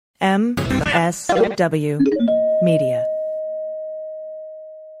MSW Media.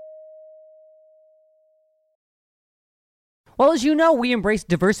 Well, as you know, we embrace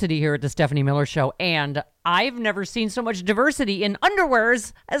diversity here at the Stephanie Miller Show, and I've never seen so much diversity in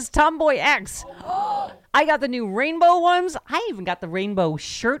underwears as Tomboy X. I got the new rainbow ones. I even got the rainbow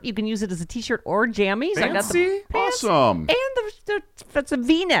shirt. You can use it as a t-shirt or jammies. Fancy? I got the pants Awesome. and it's a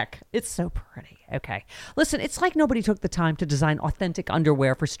V-neck. It's so pretty. Okay. Listen, it's like nobody took the time to design authentic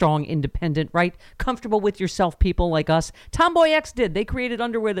underwear for strong, independent, right? Comfortable with yourself people like us. Tomboy X did. They created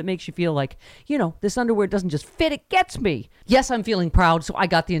underwear that makes you feel like, you know, this underwear doesn't just fit, it gets me. Yes, I'm feeling proud, so I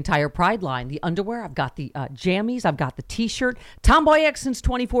got the entire Pride line. The underwear, I've got the jammies, I've got the t-shirt. Tomboy X since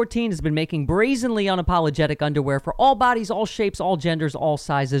 2014 has been making brazenly unapologetic underwear for all bodies, all shapes, all genders, all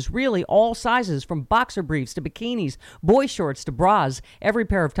sizes. Really, all sizes, from boxer briefs to bikinis, boy shorts to bras. Every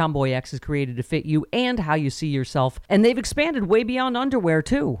pair of Tomboy X is created to fit you and how you see yourself. And they've expanded way beyond underwear,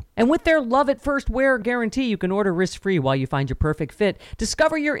 too. And with their love at first wear guarantee, you can order risk-free while you find your perfect fit.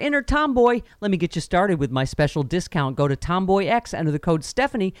 Discover your inner tomboy. Let me get you started with my special discount. Go to Tomboy X, enter the code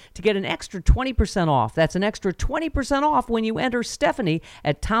Stephanie to get an extra 20% off. That's an extra 20% off when you enter Stephanie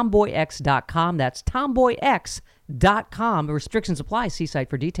at tomboyx.com. That's tomboyx.com. Restrictions apply. See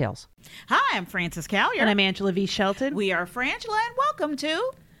site for details. Hi, I'm Frances Callier. And I'm Angela V. Shelton. We are Frangela, and welcome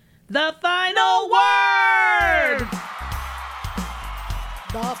to The Final Word!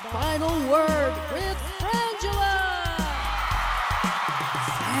 The Final Word with Frangela.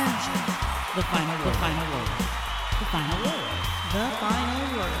 The Final Word. The Final Word. The Final Word. The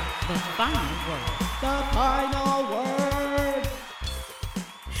Final Word. The Final Word. The Final Word.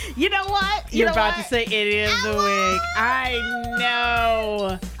 You know what? You're about to say idiot of the week. I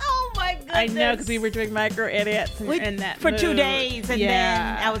know. Oh my goodness. I know, because we were doing micro idiots in that for mood. 2 days, and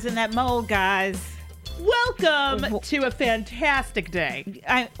then I was in that mode, guys. Welcome to a fantastic day.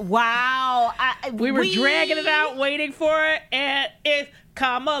 Wow. We were dragging it out, waiting for it, and it's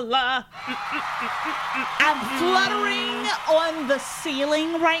Kamala. I'm fluttering on the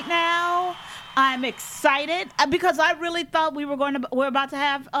ceiling right now. I'm excited because I really thought we're about to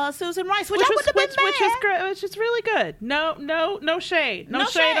have Susan Rice, which I would have been mad. Which is really good. No shade. No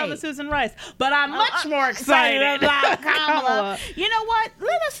shade shade on the Susan Rice. But I'm much more excited about Kamala. You know what?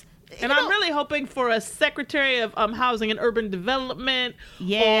 I'm really hoping for a Secretary of Housing and Urban Development,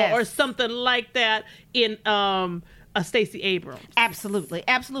 yes, or something like that in a Stacey Abrams. Absolutely.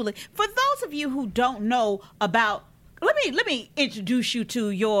 For those of you who don't know about, let me introduce you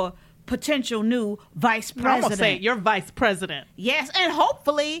to your potential new vice president. I'm gonna say it, your vice president. Yes, and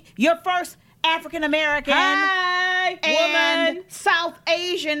hopefully your first African American and woman, South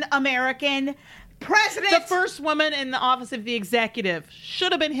Asian American president. The first woman in the office of the executive.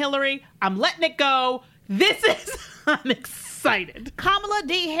 Should have been Hillary. I'm letting it go. I'm excited. Kamala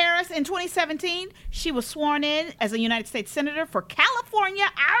D. Harris in 2017, she was sworn in as a United States Senator for California,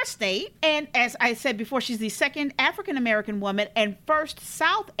 our state. And as I said before, she's the second African American woman and first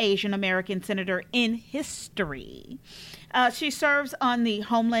South Asian American senator in history. She serves on the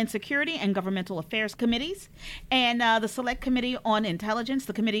Homeland Security and Governmental Affairs Committees, and the Select Committee on Intelligence,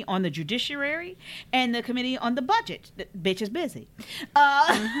 the Committee on the Judiciary, and the Committee on the Budget. The bitch is busy.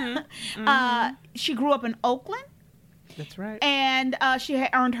 She grew up in Oakland. That's right. And she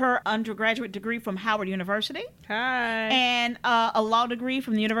earned her undergraduate degree from Howard University. Hi. And a law degree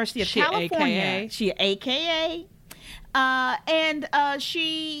from the University of California. She AKA. And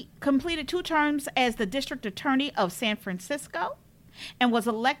she completed 2 terms as the district attorney of San Francisco and was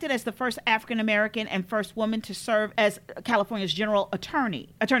elected as the first African American and first woman to serve as California's attorney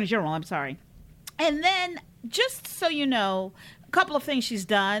general. And then, just so you know, a couple of things she's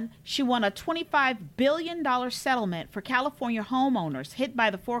done. She won a $25 billion settlement for California homeowners hit by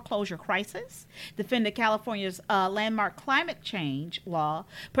the foreclosure crisis, defended California's landmark climate change law,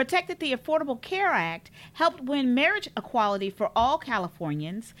 protected the Affordable Care Act, helped win marriage equality for all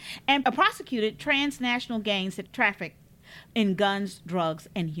Californians, and prosecuted transnational gangs that traffic in guns, drugs,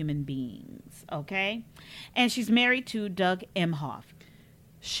 and human beings. Okay? And she's married to Doug Emhoff.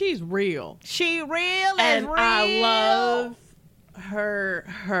 She's real. She real and real. I love her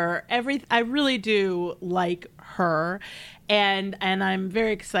I really do like her, and I'm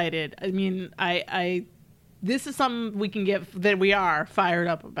very excited. I mean, I this is something we can get that we are fired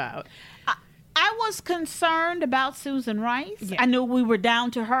up about. I was concerned about Susan Rice. Yeah. I knew we were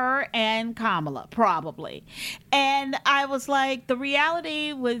down to her and Kamala, probably. And I was like, the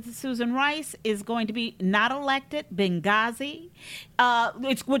reality with Susan Rice is going to be not elected, Benghazi,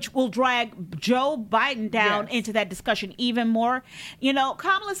 which will drag Joe Biden down into that discussion even more. You know,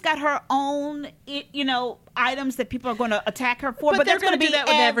 Kamala's got her own, items that people are going to attack her for, but they're there's going to be do that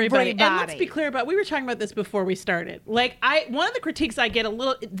with everybody. And let's everybody. be clear about. We were talking about this before we started. Like, one of the critiques I get a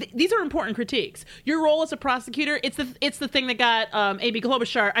little. These are important critiques. Your role as a prosecutor, it's the thing that got Amy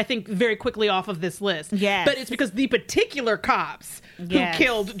Klobuchar, I think, very quickly off of this list. Yes. But it's because the particular cops who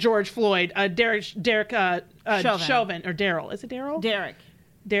killed George Floyd, Derek Chauvin, or Daryl. Is it Daryl?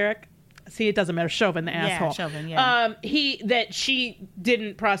 Derek. See, it doesn't matter. Chauvin, the asshole. Chauvin, yeah. She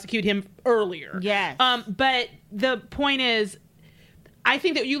didn't prosecute him earlier. Yes. But the point is, I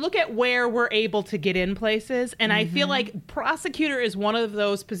think that you look at where we're able to get in places, and I feel like prosecutor is one of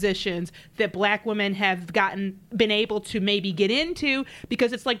those positions that Black women have been able to maybe get into,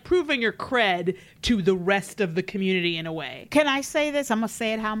 because it's like proving your cred to the rest of the community in a way. Can I say this? I'm going to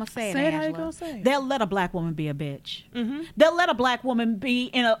say it how I'm going to say it, Say it Angela. how you gonna say it. They'll let a Black woman be a bitch. They'll let a Black woman be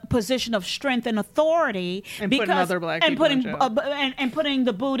in a position of strength and authority, and putting other Black people in jail. And putting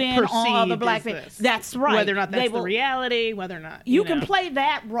the boot in on other Black people. That's right. Whether or not that's the reality, whether or not you can play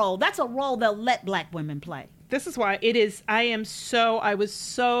that role. That's a role they'll let Black women play. This is why it is. I was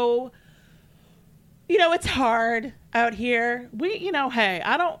so. It's hard out here. Hey,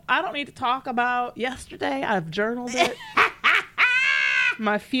 I don't need to talk about yesterday. I've journaled it.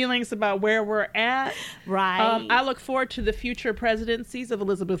 My feelings about where we're at. Right. I look forward to the future presidencies of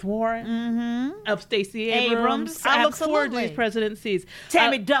Elizabeth Warren, of Stacey Abrams. I look forward to these presidencies.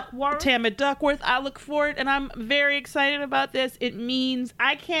 Tammy Duckworth. I look forward, and I'm very excited about this. It means,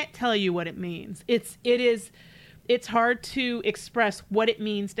 I can't tell you what it means. It's hard to express what it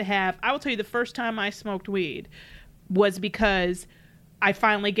means to have. I will tell you, the first time I smoked weed was because I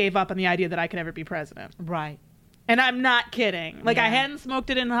finally gave up on the idea that I could ever be president. Right. And I'm not kidding. Like, I hadn't smoked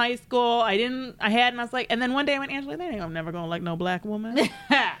it in high school. And I was like, and then one day I went, Angela, I'm never going to like no Black woman.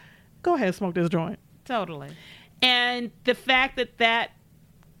 Go ahead and smoke this joint. Totally. And the fact that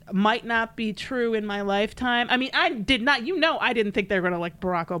might not be true in my lifetime. I mean, I didn't think they were going to like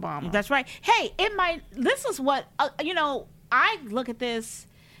Barack Obama. That's right. Hey, this is what, I look at this,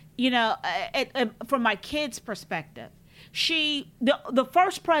 from my kid's perspective. The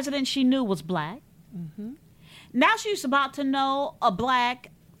first president she knew was Black. Mm-hmm. Now she's about to know a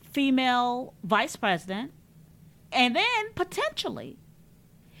Black female vice president. And then potentially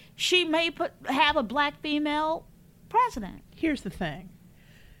she may have a Black female president. Here's the thing.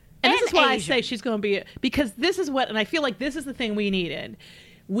 And this is why Asian. I say she's going to be, because this is what, and I feel like this is the thing we needed.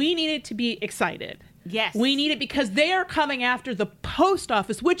 We needed to be excited. Yes. We need it because they are coming after the post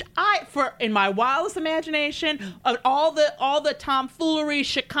office, which in my wildest imagination, of all the tomfoolery,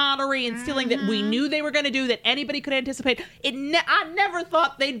 chicanery, and stealing that we knew they were going to do, that anybody could anticipate, I never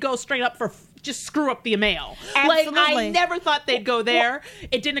thought they'd go straight up for just screw up the mail. Absolutely. Like, I never thought they'd go there.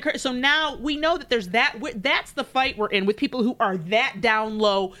 It didn't occur. So now we know that there's that's the fight we're in with people who are that down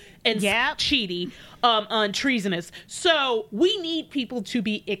low and cheaty, treasonous. So we need people to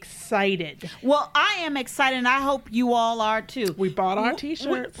be excited. Well, I am excited, and I hope you all are too. We bought our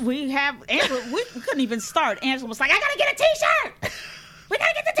T-shirts. We have, Angela, we couldn't even start. Angela was like, I gotta get a T-shirt. We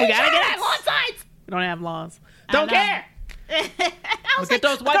gotta get the T-shirt. We gotta get lawn signs. We don't have lawns. Don't care. Look at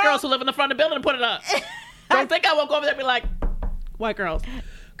those white girls who live in the front of the building and put it up. Don't think I won't go over there and be like, white girls,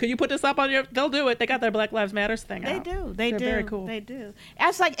 could you put this up on your... They'll do it. They got their Black Lives Matters thing out. They're very cool. They do. I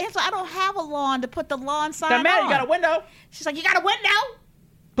was like, Angela, I don't have a lawn to put the lawn sign Doesn't matter. on. You got a window. She's like, you got a window?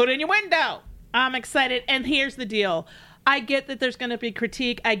 Put it in your window. I'm excited. And here's the deal. I get that there's going to be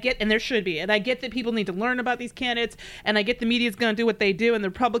critique. And there should be. And I get that people need to learn about these candidates. And I get the media's going to do what they do. And the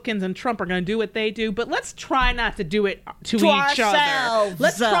Republicans and Trump are going to do what they do. But let's try not to do it to each ourselves. Other.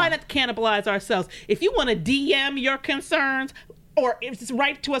 Let's try not to cannibalize ourselves. If you want to DM your concerns, or if it's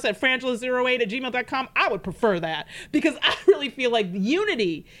write to us at frangela08@gmail.com, I would prefer that. Because I really feel like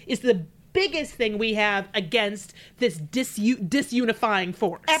unity is the biggest thing we have against this disunifying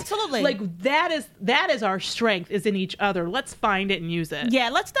force. Absolutely. Like, that is our strength, is in each other. Let's find it and use it. Yeah,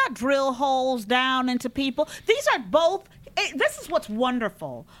 let's not drill holes down into people. These are both, this is what's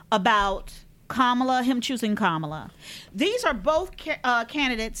wonderful about Kamala, him choosing Kamala. These are both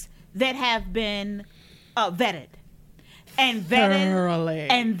candidates that have been vetted. And vetted, thoroughly.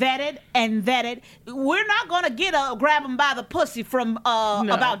 and vetted, and vetted. We're not going to grab him by the pussy from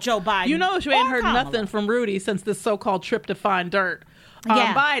about Joe Biden. You know, you ain't heard nothing from Rudy since this so-called trip to find dirt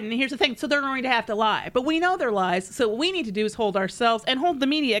on Biden. Here's the thing. So they're going to have to lie. But we know they're lies. So what we need to do is hold ourselves and hold the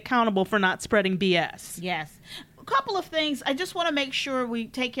media accountable for not spreading BS. Yes. A couple of things. I just want to make sure we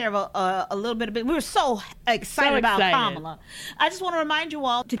take care of a little bit of it. We were so excited about Kamala. I just want to remind you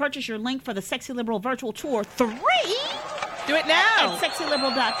all to purchase your link for the Sexy Liberal Virtual Tour 3. Do it now At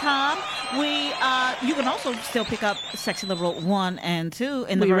sexyliberal.com. You can also still pick up Sexy Liberal 1 and 2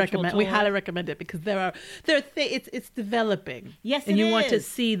 in the virtual tour. We highly recommend it because it's developing. Yes, and it you want to is.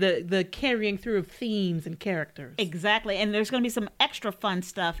 see the carrying through of themes and characters. Exactly, and there's going to be some extra fun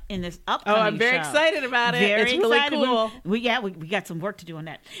stuff in this upcoming show. I'm very excited about it. Very it's really excited. cool. We got some work to do on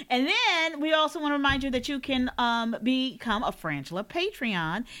that. And then we also want to remind you that you can become a Frangela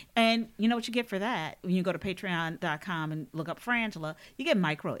Patreon, and you know what you get for that? When you go to patreon.com and look up Frangela, you get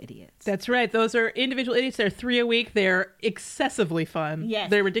Micro Idiots. That's right. Those are individual idiots. They're 3 a week. They're excessively fun. Yes.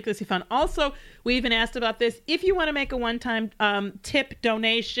 They're ridiculously fun. Also, we even asked about this. If you want to make a one-time tip,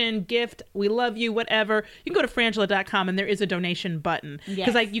 donation, gift, we love you, whatever, you can go to frangela.com and there is a donation button.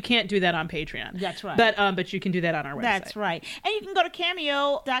 Because Yes. you can't do that on Patreon. That's right. But you can do that on our website. That's right. And you can go to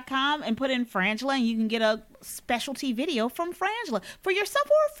cameo.com and put in Frangela, and you can get a specialty video from Frangela for yourself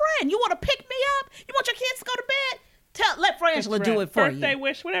or a friend. You want to pick me up? You want your kids to go to bed? Let Frangela do it for you. Birthday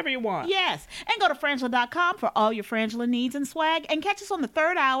wish, whatever you want. Yes. And go to Frangela.com for all your Frangela needs and swag. And catch us on the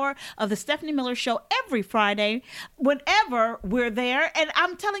third hour of the Stephanie Miller Show every Friday, whenever we're there. And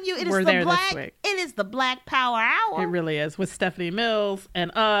I'm telling you, it is the Black Power Hour. It really is. With Stephanie Mills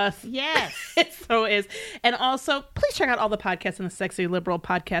and us. Yes. It so is. And also, please check out all the podcasts in the Sexy Liberal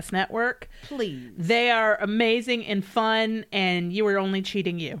Podcast Network. Please. They are amazing and fun, and you are only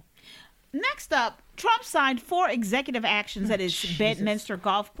cheating you. Next up, Trump signed 4 executive actions at his Bedminster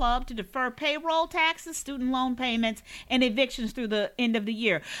Golf Club to defer payroll taxes, student loan payments, and evictions through the end of the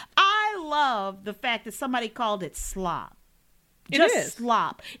year. I love the fact that somebody called it slop. Just is.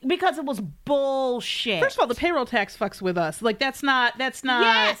 slop. Because it was bullshit. First of all, the payroll tax fucks with us. Like that's not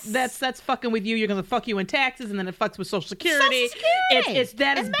Yes. that's fucking with you. You're gonna fuck you in taxes, and then it fucks with Social Security. It's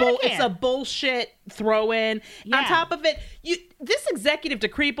Medicare. a bullshit throw in. Yeah. On top of it, this executive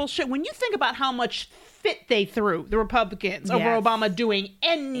decree bullshit. When you think about how much fit they threw the Republicans over Yes. Obama doing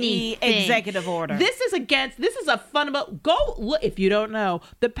anything, Executive order. This is a fundamental. Go look if you don't know.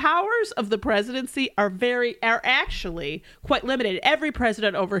 The powers of the presidency are actually quite limited. Every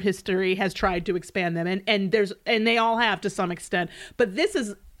president over history has tried to expand them, and they all have to some extent. But this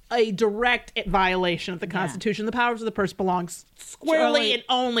is a direct violation of the Constitution. The powers of the purse belongs squarely and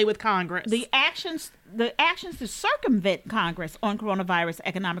only with Congress. The actions to circumvent Congress on coronavirus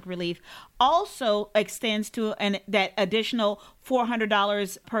economic relief also extends to that additional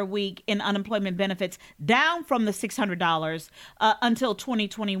 $400 per week in unemployment benefits, down from the $600 until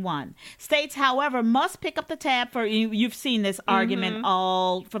 2021. States, however, must pick up the tab for, you've seen this argument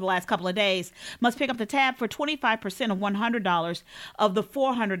all for the last couple of days, must pick up the tab for 25% of $100 of the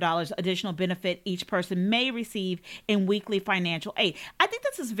 $400 additional benefit each person may receive in weekly financial aid. I think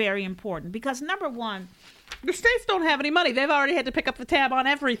this is very important because, number one, the states don't have any money. They've already had to pick up the tab on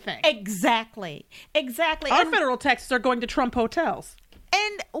everything. Exactly. Our federal taxes are going to Trump hotels.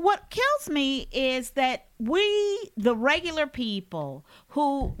 And what kills me is that we, the regular people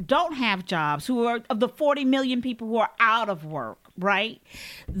who don't have jobs, who are of the 40 million people who are out of work, right?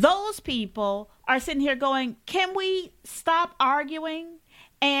 Those people are sitting here going, can we stop arguing?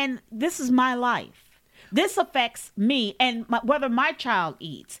 And this is my life. This affects me and whether my child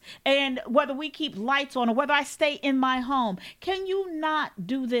eats and whether we keep lights on or whether I stay in my home. Can you not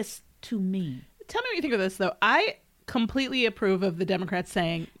do this to me? Tell me what you think of this, though. I completely approve of the Democrats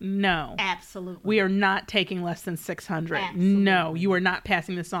saying no. Absolutely. We are not taking less than 600. Absolutely. No, you are not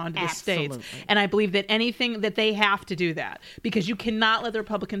passing this on to the states. And I believe that anything that they have to do that because you cannot let the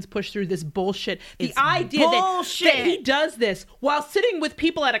Republicans push through this bullshit. The idea that he does this while sitting with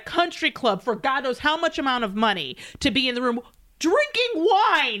people at a country club for God knows how much amount of money to be in the room drinking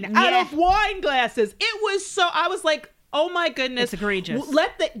wine out of wine glasses. I was like, oh my goodness. It's egregious.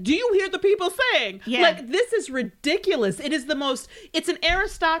 Do you hear the people saying? Yeah. Like, this is ridiculous. It's an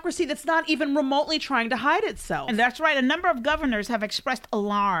aristocracy that's not even remotely trying to hide itself. And that's right. A number of governors have expressed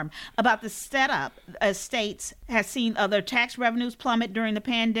alarm about the setup as states have seen their tax revenues plummet during the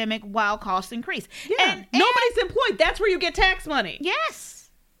pandemic while costs increase. Yeah. And nobody's employed. That's where you get tax money. Yes.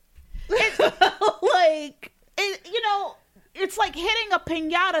 It's like hitting a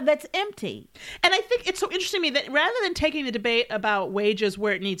piñata that's empty. And I think it's so interesting to me that rather than taking the debate about wages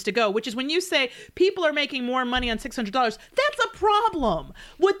where it needs to go, which is when you say people are making more money on $600, that's a problem.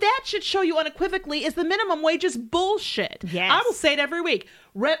 What that should show you unequivocally is the minimum wage is bullshit. Yes. I will say it every week.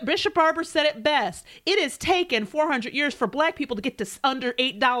 Bishop Barber said it best. It has taken 400 years for black people to get to under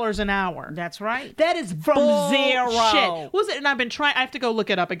 $8 an hour. That's right. That is from zero. What was it? And I've been trying. I have to go look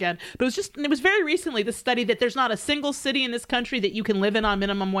it up again. But it was very recently the study that there's not a single city in this country that you can live in on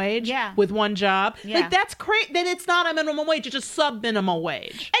minimum wage. Yeah. With one job. Yeah. Like that's crazy. That it's not a minimum wage. It's a sub-minimal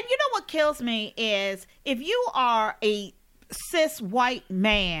wage. And you know what kills me is if you are a cis white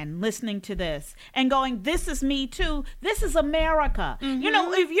man listening to this and going, this is me too. This is America. Mm-hmm. You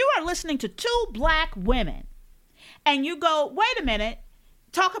know, if you are listening to two black women and you go, wait a minute,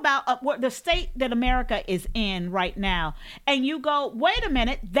 talk about what the state that America is in right now, and you go, wait a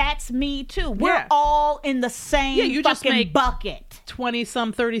minute, that's me too. We're all in the same you just fucking make bucket.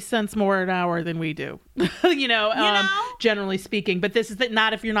 30 cents more an hour than we do, generally speaking. But this is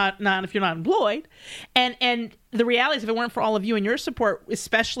not if you're not employed, and the reality is, if it weren't for all of you and your support,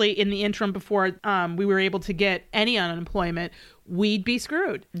 especially in the interim before we were able to get any unemployment, we'd be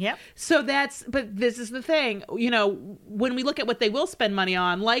screwed. Yep. So but this is the thing, when we look at what they will spend money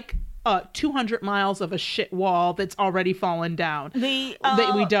on, like 200 miles of a shit wall that's already fallen down,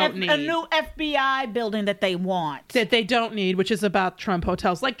 that we don't need. A new FBI building that they want. That they don't need, which is about Trump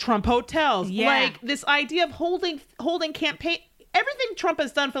hotels, like Trump hotels. Yeah. Like this idea of holding campaign. Everything Trump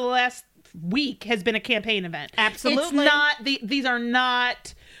has done for the last week has been a campaign event. Absolutely. It's not, these are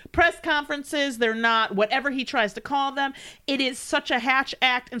not press conferences. They're not whatever he tries to call them. It is such a hatch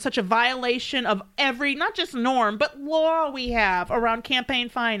act and such a violation of every, not just norm, but law we have around campaign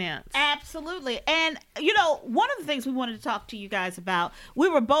finance. Absolutely. And, one of the things we wanted to talk to you guys about, we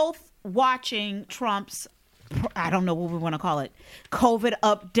were both watching Trump's, I don't know what we want to call it, COVID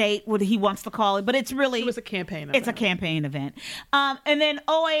update, what he wants to call it, but it was a campaign event. It's a campaign event. And then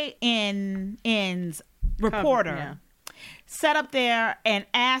OANN's reporter sat up there and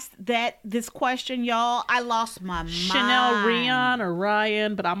asked this question, y'all. I lost my mind. Chanel Ryan or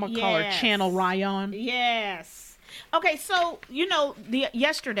Ryan, but I'm going to call her Channel Ryan. Yes. Okay, so,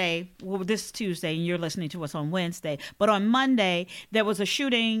 yesterday, this Tuesday, and you're listening to us on Wednesday, but on Monday, there was a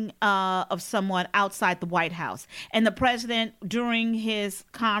shooting of someone outside the White House. And the president, during his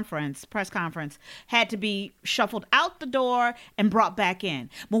press conference, had to be shuffled out the door and brought back in.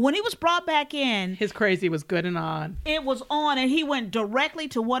 But when he was brought back in... his crazy was good and on. It was on, and he went directly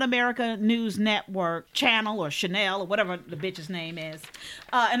to One America News Network channel, or Chanel, or whatever the bitch's name is.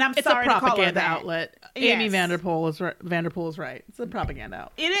 And it's sorry a propaganda to call her that. outlet. Yes. Amy Vanderpool is right. It's a propaganda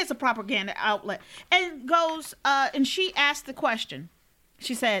outlet. It is a propaganda outlet. And goes, and she asked the question.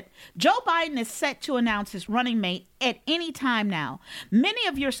 She said, Joe Biden is set to announce his running mate at any time now. Many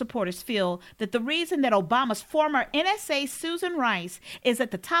of your supporters feel that the reason that Obama's former NSA Susan Rice is at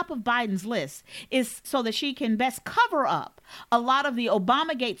the top of Biden's list is so that she can best cover up a lot of the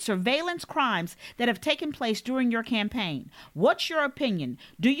Obamagate surveillance crimes that have taken place during your campaign. What's your opinion?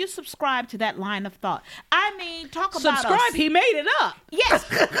 Do you subscribe to that line of thought? I mean, talk about subscribe. He made it up. Yes.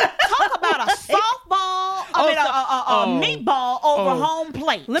 Talk about a softball. A meatball over home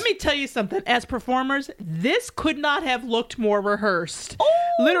plate. Let me tell you something. As performers, this could not have looked more rehearsed.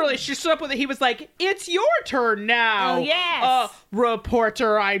 Ooh. Literally, she stood up with it. He was like, "It's your turn now." Oh, yes.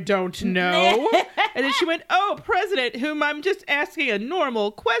 Reporter, I don't know. And then she went, "Oh, President, whom I'm just asking a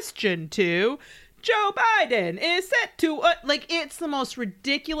normal question to, Joe Biden is set to..." It's the most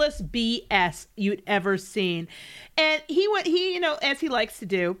ridiculous BS you'd ever seen. And he, as he likes to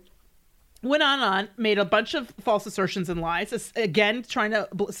do, went on, made a bunch of false assertions and lies, again, trying to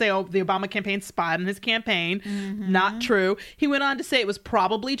say, the Obama campaign spied on his campaign. Mm-hmm. Not true. He went on to say it was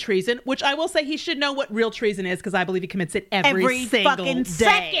probably treason, which I will say he should know what real treason is, because I believe he commits it every single fucking day.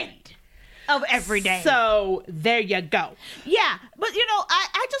 Second of every day. So there you go. Yeah, but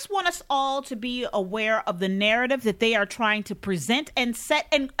I just want us all to be aware of the narrative that they are trying to present and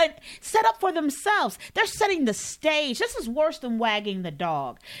set up for themselves. They're setting the stage. This is worse than wagging the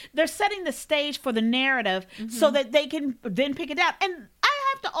dog. They're setting the stage for the narrative so that they can then pick it out. And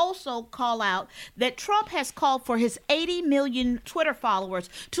I have to also call out that Trump has called for his 80 million Twitter followers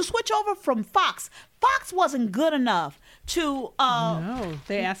to switch over from Fox. Fox wasn't good enough to... no,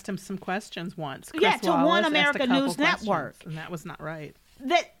 they asked him some questions once. Chris to Wallace One America News Network. And that was not right.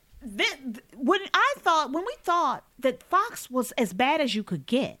 When we thought that Fox was as bad as you could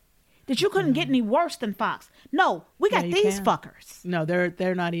get, that you couldn't get any worse than Fox. No, we got these fuckers. No,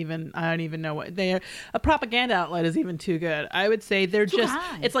 they're not even, I don't even know what they're. A propaganda outlet is even too good. I would say they're just,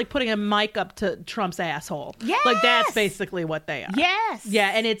 it's like putting a mic up to Trump's asshole. Yes. Like that's basically what they are. Yes.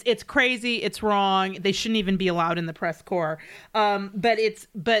 Yeah, and it's crazy, it's wrong. They shouldn't even be allowed in the press corps. But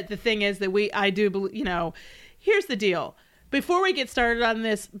the thing is that I do believe, here's the deal. Before we get started on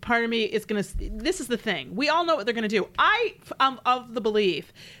this, part of me is this is the thing. We all know what they're going to do. I'm of the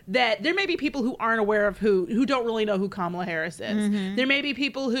belief that there may be people who aren't aware of who don't really know who Kamala Harris is. Mm-hmm. There may be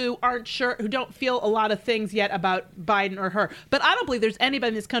people who aren't sure, who don't feel a lot of things yet about Biden or her. But I don't believe there's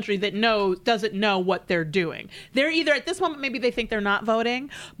anybody in this country that doesn't know what they're doing. They're either at this moment, maybe they think they're not voting,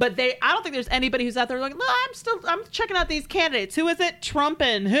 but I don't think there's anybody who's out there like, no, I'm checking out these candidates. Who is it? Trump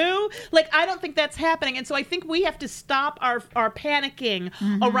and who? I don't think that's happening. And so I think we have to stop our are panicking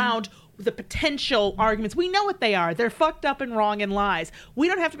around the potential arguments. We know what they are. They're fucked up and wrong and lies. We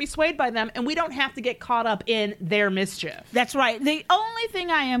don't have to be swayed by them, and we don't have to get caught up in their mischief. That's right. The only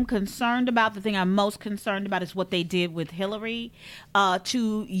thing I am concerned about, the thing I'm most concerned about, is what they did with Hillary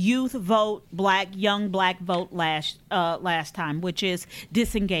to youth vote, young black vote last time, which is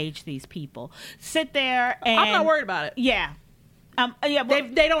disengage these people. Sit there and... I'm not worried about it. Yeah.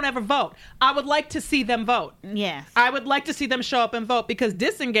 They don't ever vote. I would like to see them vote. Yes. I would like to see them show up and vote, because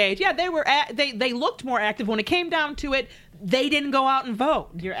disengage, they looked more active. When it came down to it, they didn't go out and vote.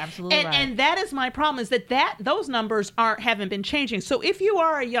 You're absolutely right. And that is my problem, is that those numbers haven't been changing. So if you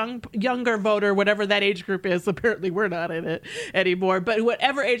are a younger voter, whatever that age group is, apparently we're not in it anymore, but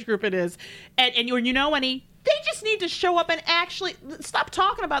whatever age group it is, and you know any, they just need to show up and actually stop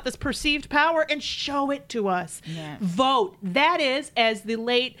talking about this perceived power and show it to us. Yes. Vote. That is, as the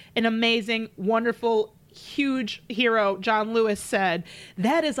late and amazing, wonderful, huge hero John Lewis said,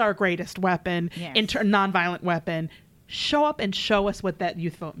 that is our greatest weapon, nonviolent weapon. Show up and show us what that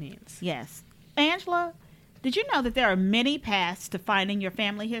youth vote means. Yes. Angela, did you know that there are many paths to finding your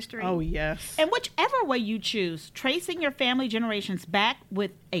family history? Oh, yes. And whichever way you choose, tracing your family generations back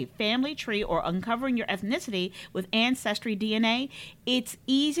with a family tree or uncovering your ethnicity with Ancestry DNA, it's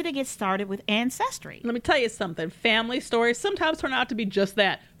easy to get started with Ancestry. Let me tell you something. Family stories sometimes turn out to be just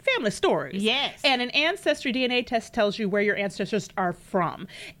that. Family stories. Yes. And an Ancestry DNA test tells you where your ancestors are from.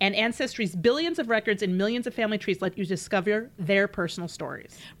 And Ancestry's billions of records and millions of family trees let you discover their personal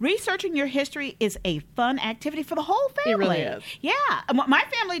stories. Researching your history is a fun activity for the whole family. It really is. Yeah. My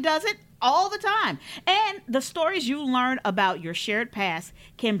family does it all the time. And the stories you learn about your shared past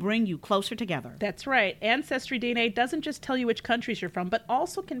can bring you closer together. That's right. Ancestry DNA doesn't just tell you which countries you're from, but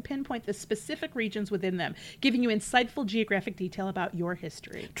also can pinpoint the specific regions within them, giving you insightful geographic detail about your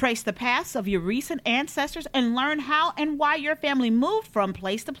history. Trace the paths of your recent ancestors and learn how and why your family moved from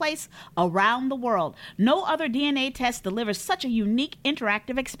place to place around the world. No other DNA test delivers such a unique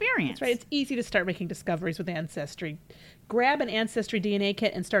interactive experience. That's right. It's easy to start making discoveries with Ancestry. Grab an Ancestry DNA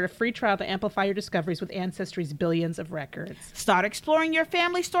kit and start a free trial to amplify your discoveries with Ancestry's billions of records. Start exploring your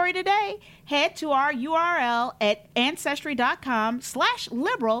family story today. Head to our URL at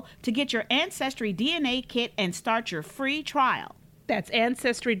ancestry.com/liberal to get your Ancestry DNA kit and start your free trial. That's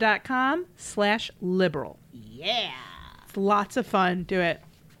ancestry.com/liberal. Yeah. It's lots of fun. Do it.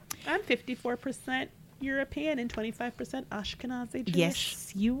 I'm 54% European and 25% Ashkenazi Jewish.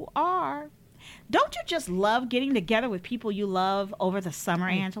 Yes, you are. Don't you just love getting together with people you love over the summer,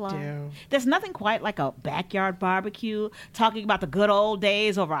 Angela? I do. There's nothing quite like a backyard barbecue, talking about the good old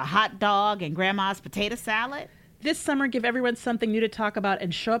days over a hot dog and grandma's potato salad. This summer, give everyone something new to talk about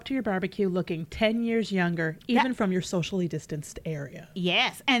and show up to your barbecue looking 10 years younger, even from your socially distanced area.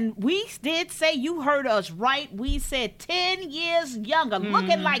 Yes, and we did say, you heard us right, we said 10 years younger,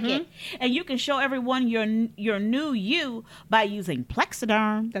 looking like it. And you can show everyone your new you by using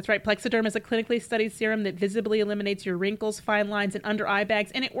Plexiderm. That's right. Plexiderm is a clinically studied serum that visibly eliminates your wrinkles, fine lines, and under eye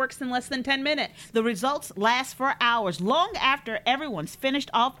bags, and it works in less than 10 minutes. The results last for hours, long after everyone's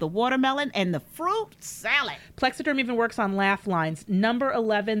finished off the watermelon and the fruit salad. Plexiderm even works on laugh lines, number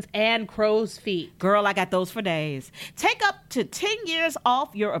 11s, and crow's feet. Girl, I got those for days. Take up to 10 years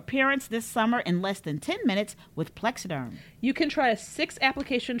off your appearance this summer in less than 10 minutes with Plexiderm. You can try a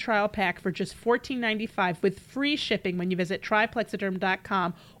 6-application trial pack for just $14.95 with free shipping when you visit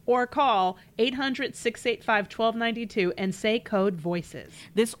tryplexiderm.com or call 800-685-1292 and say code VOICES.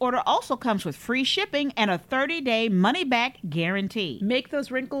 This order also comes with free shipping and a 30-day money-back guarantee. Make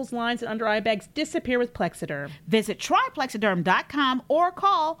those wrinkles, lines, and under eye bags disappear with Plexiderm. Visit tryplexiderm.com or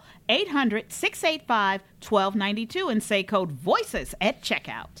call 800-685-1292 and say code VOICES at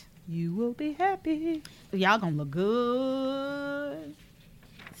checkout. You will be happy. Y'all gonna look good.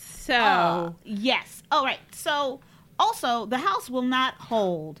 So, yes. All right. So, also, the House will not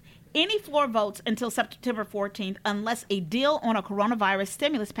hold any floor votes until September 14th unless a deal on a coronavirus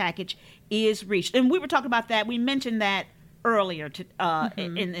stimulus package is reached. And we were talking about that. We mentioned that earlier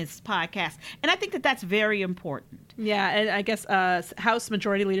in this podcast. And I think that that's very important. Yeah, and I guess House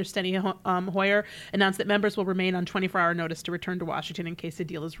Majority Leader Steny Hoyer announced that members will remain on 24-hour notice to return to Washington in case a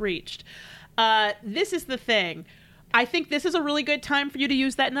deal is reached. This is the thing. I think this is a really good time for you to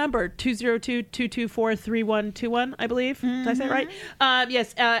use that number, 202-224-3121, I believe. Did I say it right?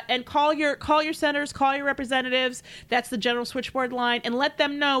 Yes, and call your senators, call your representatives. That's the general switchboard line, and let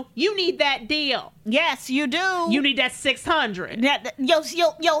them know you need that deal. Yes, you do. You need that 600. Yo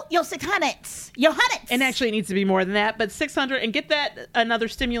 600. Yo hundreds. And actually, it needs to be more than that, but 600, and get that another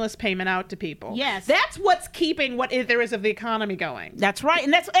stimulus payment out to people. Yes. That's what's keeping what there is of the economy going. That's right,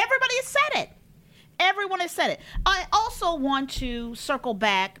 and that's everybody has said it. Everyone has said it. I also want to circle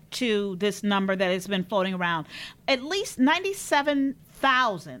back to this number that has been floating around. At least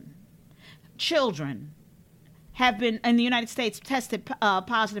 97,000 children have been in the United States tested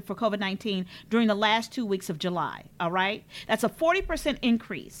positive for COVID-19 during the last 2 weeks of July. All right? That's a 40%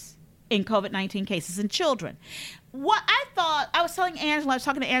 increase in COVID-19 cases in children. What I thought, I was talking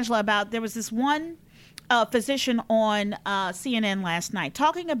to Angela about, there was this one physician on CNN last night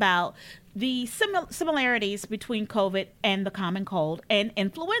talking about the similarities between COVID and the common cold and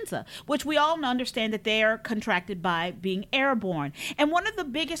influenza, which we all understand that they are contracted by being airborne. And one of the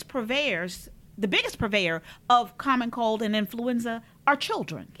biggest purveyor of common cold and influenza are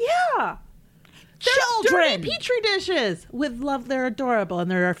children. Yeah. Dirty petri dishes. With love, they're adorable and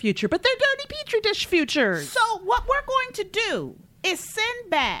they're our future, but they're dirty petri dish futures. So what we're going to do is send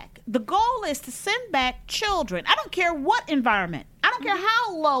back. The goal is to send back children. I don't care what environment. I don't care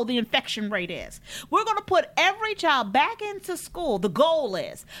how low the infection rate is. We're going to put every child back into school. The goal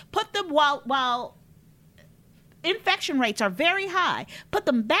is put them while infection rates are very high, put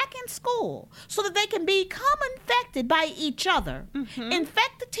them back in school so that they can become infected by each other,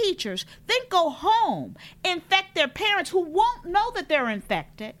 infect the teachers, then go home, infect their parents who won't know that they're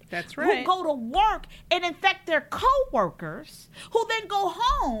infected. That's right. Who go to work and infect their co-workers, who then go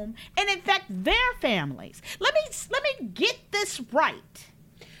home and infect their families. Let me get this right.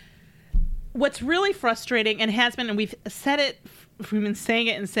 What's really frustrating, and has been, and we've said it, we've been saying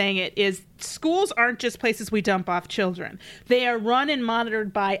it, is schools aren't just places we dump off children. They are run and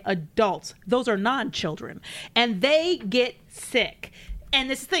monitored by adults. Those are non-children. And they get sick. And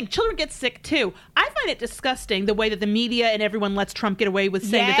this thing, children get sick too. I find it disgusting the way that the media and everyone lets Trump get away with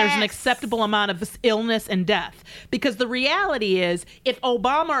saying that there's an acceptable amount of this illness and death. Because the reality is, if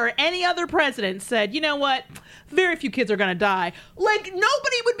Obama or any other president said, you know what, very few kids are going to die, like,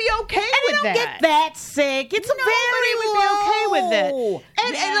 nobody would be okay with that. They don't get that sick. It's Nobody would be okay with it.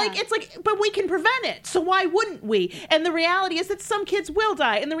 And like, it's like, but we can prevent it. So why wouldn't we? And the reality is that some kids will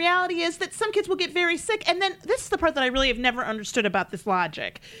die. And the reality is that some kids will get very sick. And then this is the part that I really have never understood about this logic.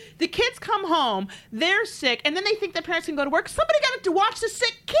 The kids come home, they're sick, and then they think their parents can go to work. Somebody got to watch the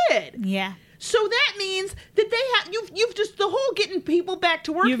sick kid. Yeah. So that means that they have you've just the whole getting people back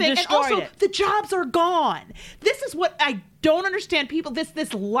to work You've thing, and destroyed also it. the jobs are gone. This is what I don't understand. People,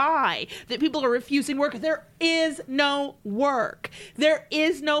 this lie that people are refusing work. There is no work. There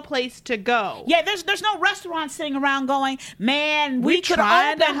is no place to go. Yeah, there's no restaurant sitting around going, man, we could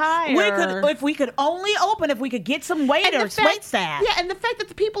tried open. to hire. If we could only open, if we could get some waiters, wait staff. Yeah, and the fact that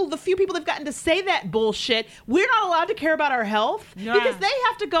the few people that've gotten to say that bullshit, we're not allowed to care about our health because they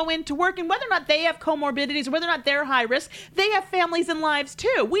have to go into work, and whether or not they have comorbidities or whether or not they're high risk, they have families and lives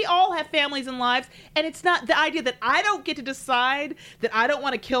too. We all have families and lives, and it's not the idea that I don't get to decide that I don't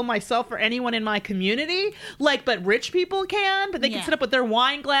want to kill myself or anyone in my community, but rich people can, but they can sit up with their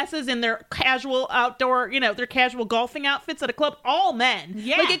wine glasses in their casual outdoor, their casual golfing outfits at a club, all men.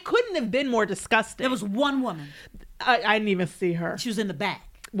 Yeah. Like, it couldn't have been more disgusting. There was one woman. I didn't even see her. She was in the back.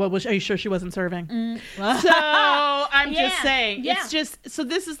 Well, are you sure she wasn't serving? So I'm just saying, it's just, so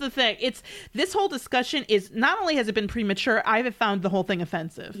this is the thing. This whole discussion is, not only has it been premature, I have found the whole thing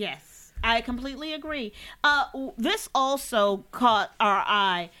offensive. Yes. I completely agree. This also caught our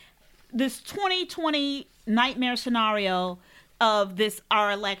eye. This 2020 nightmare scenario of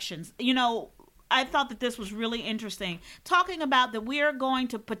our elections. I thought that this was really interesting. Talking about that we are going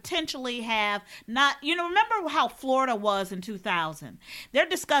to potentially have remember how Florida was in 2000? They're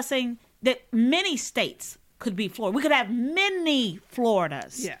discussing that many states could be Florida. We could have many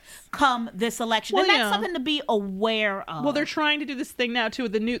Floridas come this election. Well, and that's something to be aware of. Well, they're trying to do this thing now, too,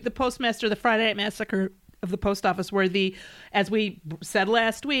 with the postmaster, the Friday Night Massacre of the post office, where as we said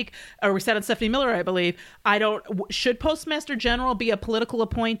last week, or we said on Stephanie Miller, I believe, should Postmaster General be a political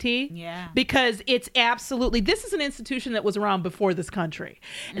appointee? Yeah. Because it's absolutely, this is an institution that was around before this country,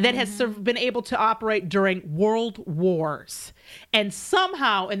 that has been able to operate during world wars. And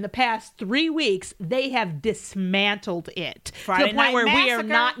somehow in the past 3 weeks, they have dismantled it Friday to the point Night where we are Massacre.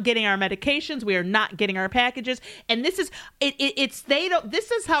 not getting our medications, we are not getting our packages, and this is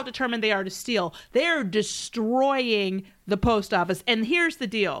this is how determined they are to steal. They are destroying the post office. And here's the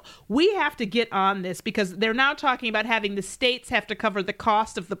deal. We have to get on this because they're now talking about having the states have to cover the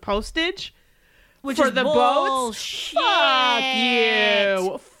cost of the postage Which for is the bullshit. boats. Fuck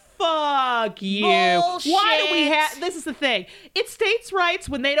you. fuck you. Bullshit. Why do we have, this is the thing. It's states' rights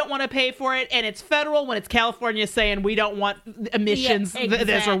when they don't want to pay for it, and it's federal when it's California saying we don't want emissions,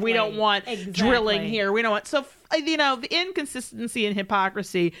 this, or we don't want drilling here. We don't want, so, the inconsistency and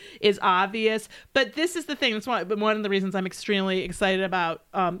hypocrisy is obvious, but this is the thing. That's one of the reasons I'm extremely excited about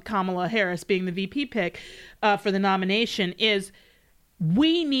Kamala Harris being the VP pick for the nomination is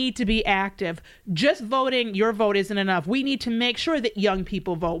we need to be active. Just voting your vote isn't enough. We need to make sure that young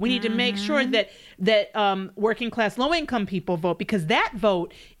people vote. We need to make sure that working class, low income people vote, because that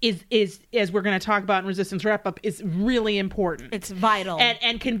vote is as we're going to talk about in Resistance Wrap Up, is really important. It's vital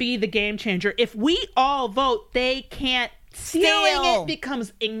and can be the game changer. If we all vote, they can't. Stealing it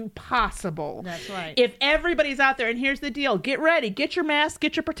becomes impossible. That's right. If everybody's out there, and here's the deal: get ready, get your mask,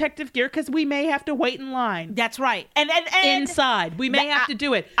 get your protective gear, because we may have to wait in line. That's right. And inside, we may have to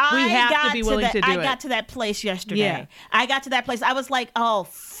do it. We have to be willing to do it. I got to that place yesterday. Yeah. I got to that place. I was like, oh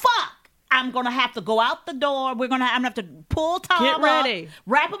fuck. I'm going to have to go out the door. I'm going to have to pull Tom Get ready. up,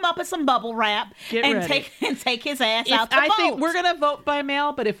 wrap him up in some bubble wrap, take his ass out to vote. I think we're going to vote by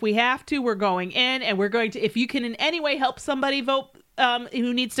mail, but if we have to, we're going in, and we're going to, if you can in any way help somebody vote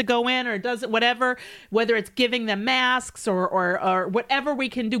who needs to go in or does it, whatever, whether it's giving them masks or whatever we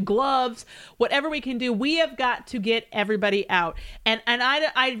can do, gloves, whatever we can do, we have got to get everybody out. And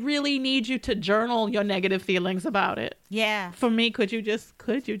I really need you to journal your negative feelings about it. Yeah. For me, could you just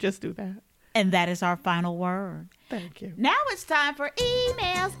do that? And that is our final word. Thank you. Now it's time for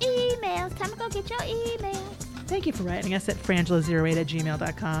emails. Time to go get your emails. Thank you for writing us at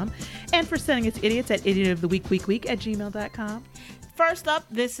frangela08@gmail.com and for sending us idiots at idiotoftheweek@gmail.com. First up,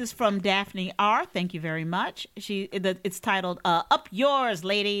 this is from Daphne R. Thank you very much. It's titled Up Yours,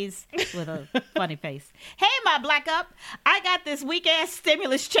 Ladies, with a funny face. Hey, my black up. I got this weak-ass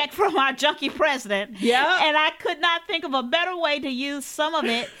stimulus check from our junkie president. Yeah. And I could not think of a better way to use some of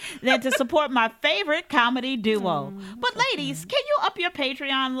it than to support my favorite comedy duo. But ladies, can you up your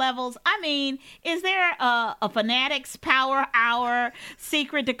Patreon levels? I mean, is there a Fanatics Power Hour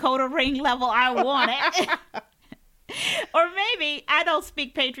secret Dakota ring level? I want it. Or maybe I don't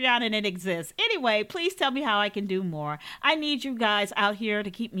speak Patreon and it exists. Anyway, please tell me how I can do more. I need you guys out here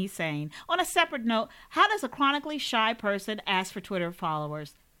to keep me sane. On a separate note, how does a chronically shy person ask for Twitter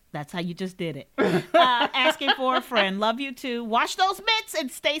followers? That's how you just did it. Asking for a friend. Love you too. Wash those mitts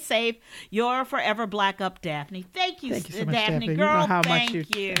and stay safe. Your forever black up, Daphne. Thank you so much, Daphne. Girl, you know how thank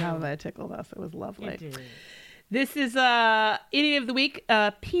much you. How that tickled us. It was lovely. It did. This is Idiot of the Week,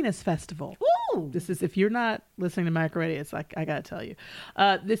 Penis Festival. Ooh. This is, if you're not listening to Micro Idiots, I got to tell you.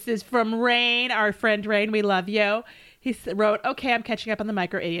 This is from Rain, our friend Rain. We love you. He wrote, okay, I'm catching up on the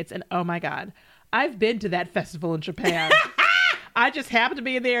Micro Idiots, and oh my God, I've been to that festival in Japan. I just happened to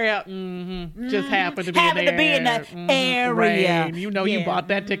be in the area. Just happened to be in the area. Rain. You know, you bought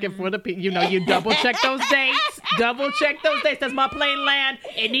that ticket for the. You know, you double check those dates. Double check those dates. Does my plane land?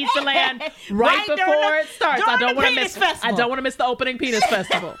 It needs to land right before it starts. I don't want to miss. I don't want to miss the opening penis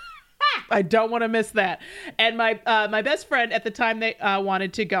festival. I don't want to miss that. And my best friend at the time they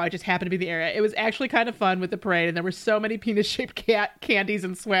wanted to go. I just happened to be in the area. It was actually kind of fun with the parade, and there were so many penis-shaped candies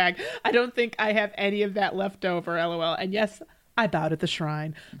and swag. I don't think I have any of that left over. LOL. And yes, I bowed at the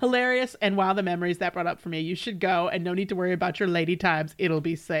shrine. Hilarious, and wow, the memories that brought up for me. You should go, and no need to worry about your lady times. It'll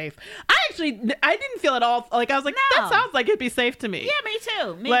be safe. I didn't feel at all like I was like, that sounds like it'd be safe to me. Yeah, me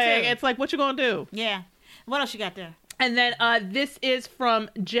too. Me too. too. It's like, what you gonna do? Yeah. What else you got there? And then this is from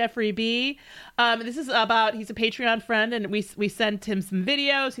Jeffrey B. This is about, he's a Patreon friend, and we sent him some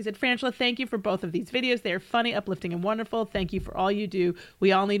videos. He said, Frangela, thank you for both of these videos. They are funny, uplifting, and wonderful. Thank you for all you do.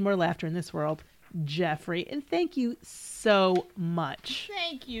 We all need more laughter in this world. Jeffrey, and thank you so much.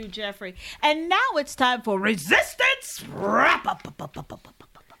 Thank you, Jeffrey. And now it's time for Resistance Wrap Up.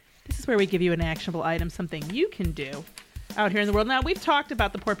 This is where we give you an actionable item, something you can do out here in the world. Now, we've talked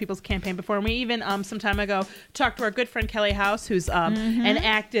about the Poor People's Campaign before, and we even some time ago talked to our good friend Kelly House, who's an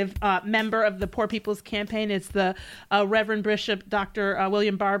active member of the Poor People's Campaign. It's the Reverend Bishop Dr.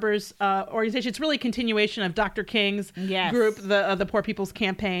 William Barber's organization. It's really a continuation of Dr. King's group, the Poor People's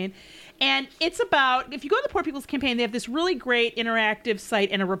Campaign. And it's about, if you go to the Poor People's Campaign, they have this really great interactive site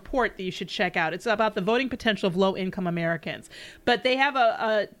and a report that you should check out. It's about the voting potential of low-income Americans. But they have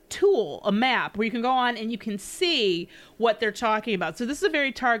a tool, a map, where you can go on and you can see what they're talking about. So this is a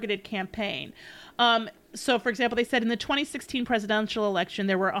very targeted campaign. So, for example, they said in the 2016 presidential election,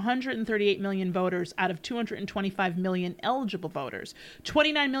 there were 138 million voters out of 225 million eligible voters.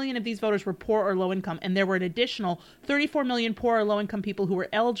 29 million of these voters were poor or low income, and there were an additional 34 million poor or low income people who were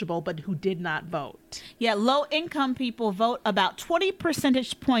eligible but who did not vote. Yeah, low income people vote about 20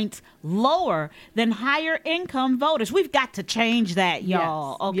 percentage points lower than higher income voters. We've got to change that,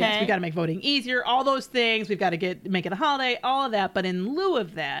 y'all. Yes. Okay, Yes, we got to make voting easier. All those things. We've got to make it a holiday. All of that. But in lieu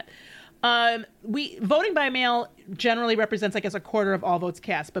of that, voting by mail generally represents, I guess, a quarter of all votes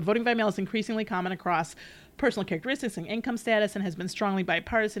cast. But voting by mail is increasingly common across personal characteristics and income status, and has been strongly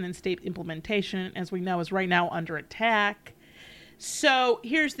bipartisan, and state implementation, as we know, is right now under attack. So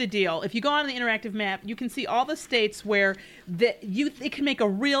here's the deal. If you go on the interactive map, you can see all the states where it can make a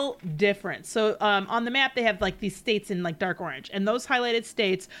real difference. So on the map, they have like these states in like dark orange. And those highlighted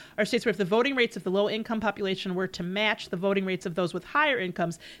states are states where if the voting rates of the low income population were to match the voting rates of those with higher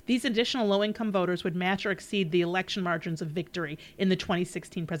incomes, these additional low income voters would match or exceed the election margins of victory in the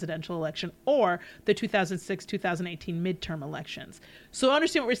 2016 presidential election or the 2006-2018 midterm elections. So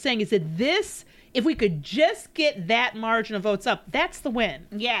understand what we're saying is that if we could just get that margin of votes up, that's the win.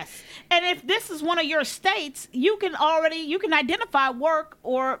 Yes. And if this is one of your states, you can identify work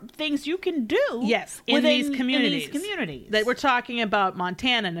or things you can do. Yes, in these communities. That we're talking about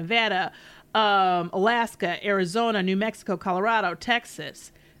Montana, Nevada, Alaska, Arizona, New Mexico, Colorado,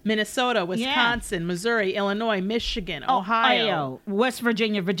 Texas, Minnesota, Wisconsin, Missouri, Illinois, Michigan, Ohio, West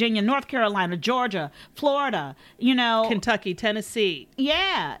Virginia, North Carolina, Georgia, Florida, Kentucky, Tennessee.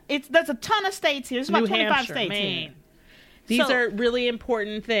 Yeah, there's a ton of states here. There's about 25 Hampshire, states Maine. here. These are really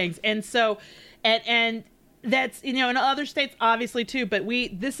important things. And so, and that's, in other states, obviously, too. But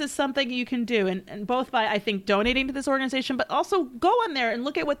this is something you can do. And both by, I think, donating to this organization, but also go in there and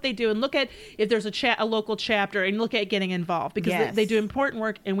look at what they do and look at if there's a local chapter and look at getting involved because they do important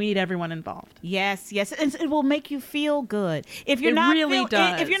work and we need everyone involved. Yes, yes. And it will make you feel good. If you're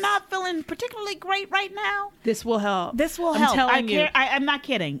if you're not feeling particularly great right now, this will help. I'm telling you. I'm not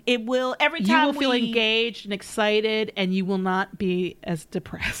kidding. It will. Every time you will feel engaged and excited and you will not be as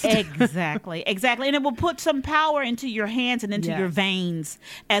depressed. Exactly. And it will put some power into your hands and into your veins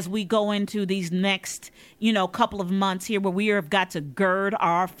as we go into these next, couple of months here where we have got to gird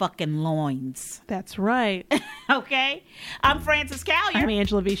our fucking loins. That's right. Okay. I'm Frances Callier. I'm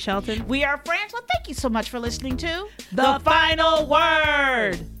Angela V. Shelton. We are Frangela. Thank you so much for listening to The Final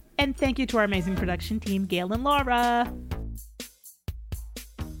Word. And thank you to our amazing production team, Gail and Laura.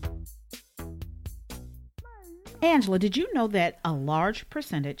 Angela, did you know that a large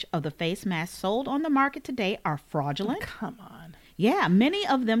percentage of the face masks sold on the market today are fraudulent? Come on. Yeah, many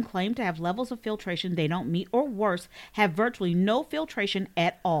of them claim to have levels of filtration they don't meet, or worse, have virtually no filtration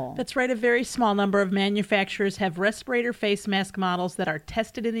at all. That's right. A very small number of manufacturers have respirator face mask models that are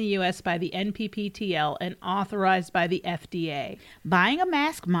tested in the U.S. by the NPPTL and authorized by the FDA. Buying a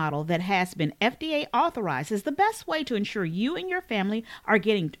mask model that has been FDA authorized is the best way to ensure you and your family are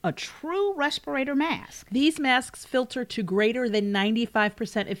getting a true respirator mask. These masks filter to greater than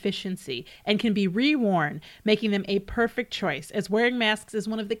 95% efficiency and can be reworn, making them a perfect choice, as wearing masks is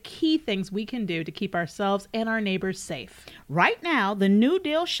one of the key things we can do to keep ourselves and our neighbors safe. Right now, the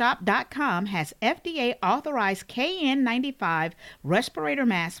NewDealShop.com has FDA authorized KN95 respirator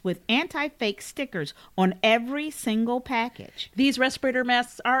masks with anti-fake stickers on every single package. These respirator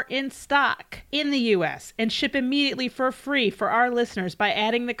masks are in stock in the U.S. and ship immediately for free for our listeners by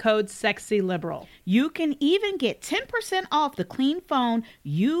adding the code SEXYLIBERAL. You can even get 10% off the Clean Phone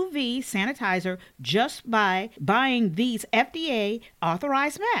UV sanitizer just by buying these FDA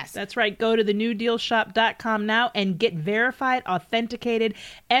authorized masks. That's right. Go to thenewdealshop.com now and get verified, authenticated,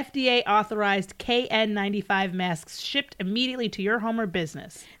 FDA authorized KN95 masks shipped immediately to your home or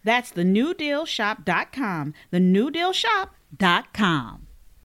business. That's thenewdealshop.com. Thenewdealshop.com.